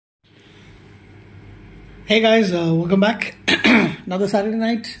Hey guys, welcome back. Another Saturday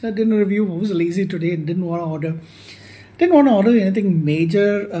night dinner review. I was lazy today and didn't want to order anything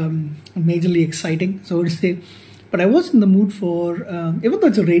majorly exciting, so to say. But I was in the mood for, even though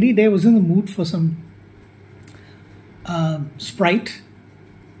it's a rainy day, I was in the mood for some Sprite,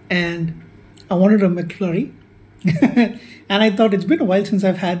 and I wanted a McFlurry. And I thought it's been a while since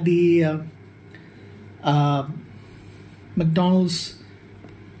I've had the McDonald's.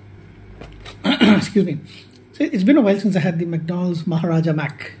 Excuse me. So it's been a while since I had the McDonald's Maharaja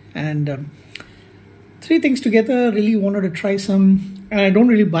Mac, and three things together. Really wanted to try some, and I don't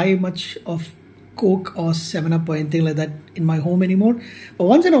really buy much of Coke or 7-Up or anything like that in my home anymore. But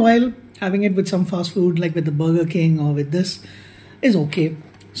once in a while, having it with some fast food, like with the Burger King or with this, is okay.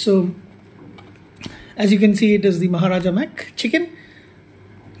 So as you can see, it is the Maharaja Mac chicken.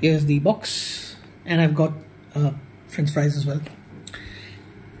 Here's the box, and I've got French fries as well.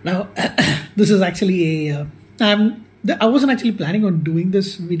 Now, this is actually I wasn't actually planning on doing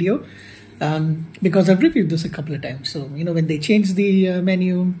this video because I've reviewed this a couple of times. So, you know, when they changed the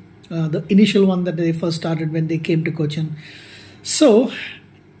menu, the initial one that they first started when they came to Cochin. So, I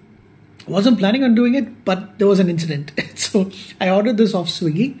wasn't planning on doing it, but there was an incident. So, I ordered this off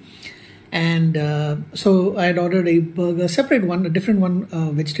Swiggy. And so, I had ordered a burger, separate one, a different one,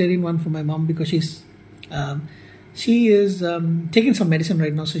 vegetarian one for my mom because she is taking some medicine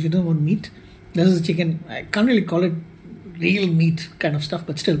right now, so she doesn't want meat. This is chicken. I can't really call it real meat kind of stuff,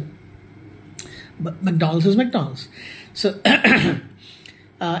 but still. But McDonald's is McDonald's. So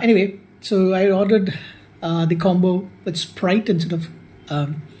anyway, so I ordered the combo with Sprite instead of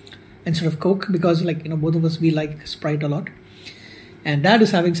Coke because, like, you know, both of us, we like Sprite a lot. And Dad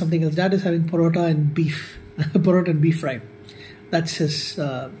is having something else. Dad is having parota and beef, parota and beef fry. That's his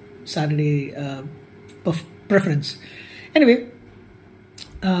Saturday preference. Anyway,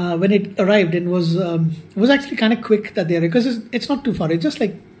 when it arrived, it was actually kind of quick that they arrived because it's not too far. It's just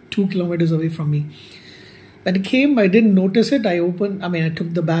like 2 kilometers away from me. When it came, I didn't notice it. I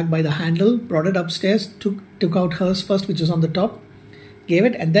took the bag by the handle, brought it upstairs, took out hers first, which was on the top, gave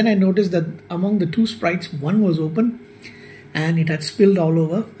it, and then I noticed that among the two Sprites, one was open, and it had spilled all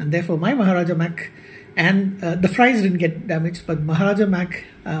over, and therefore my Maharaja Mac and the fries didn't get damaged, but Maharaja Mac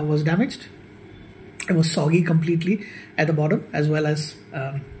was damaged. It was soggy completely at the bottom, as well as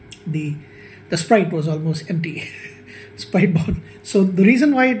the Sprite was almost empty. Sprite bottle. So the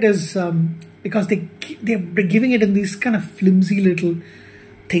reason why it is because they're giving it in these kind of flimsy little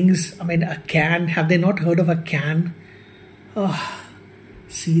things. I mean, a can. Have they not heard of a can? Oh,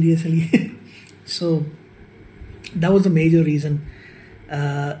 seriously. So that was the major reason.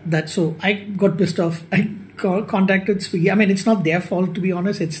 So I got pissed off. I contacted Swiggy. I mean, it's not their fault, to be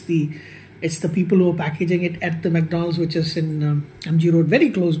honest. It's the people who are packaging it at the McDonald's, which is in MG Road, very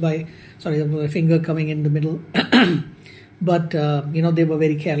close by. Sorry, there was a finger coming in the middle. But, you know, they were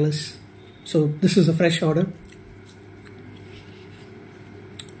very careless. So this is a fresh order.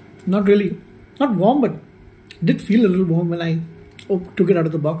 Not warm, but it did feel a little warm when I took it out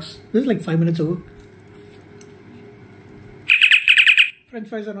of the box. This is like 5 minutes ago. French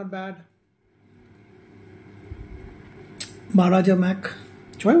fries are not bad. Maharaja Mac.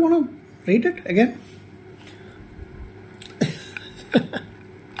 Do I want to rate it again?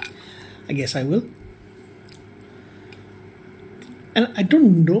 I guess I will. And I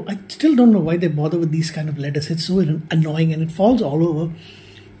don't know, I still don't know why they bother with these kind of lettuce. It's so annoying and it falls all over.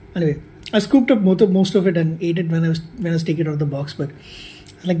 Anyway, I scooped up most of it and ate it when I was taking it out of the box, but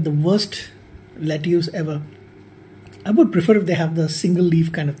it's like the worst lettuce ever. I would prefer if they have the single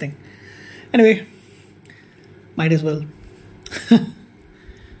leaf kind of thing. Anyway, might as well.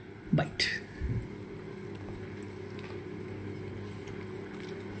 Bite.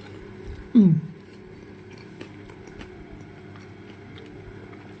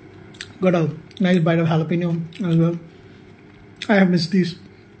 Got a nice bite of jalapeno as well. I have missed these.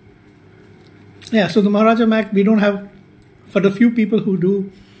 Yeah, so the Maharaja Mac, we don't have, for the few people who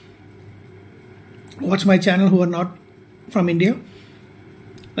do watch my channel who are not from India,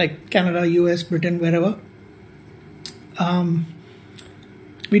 like Canada, US, Britain, wherever,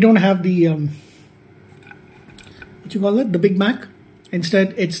 we don't have the what you call it, the Big Mac.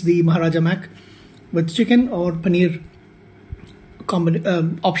 Instead, it's the Maharaja Mac with chicken or paneer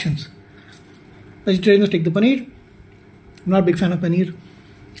options. Vegetarians take the paneer. I'm not a big fan of paneer,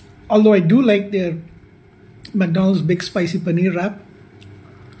 although I do like their McDonald's big spicy paneer wrap.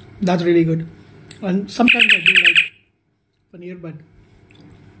 That's really good. And sometimes I do like paneer, but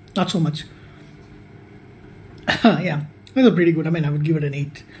not so much. Yeah, these are pretty good. I mean, I would give it an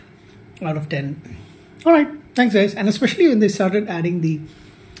 8 out of 10. All right, thanks guys. And especially when they started adding the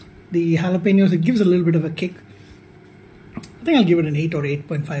The jalapenos, it gives a little bit of a kick. I think I'll give it an 8 or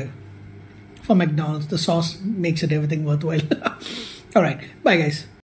 8.5 for McDonald's. The sauce makes it everything worthwhile. All right. Bye, guys.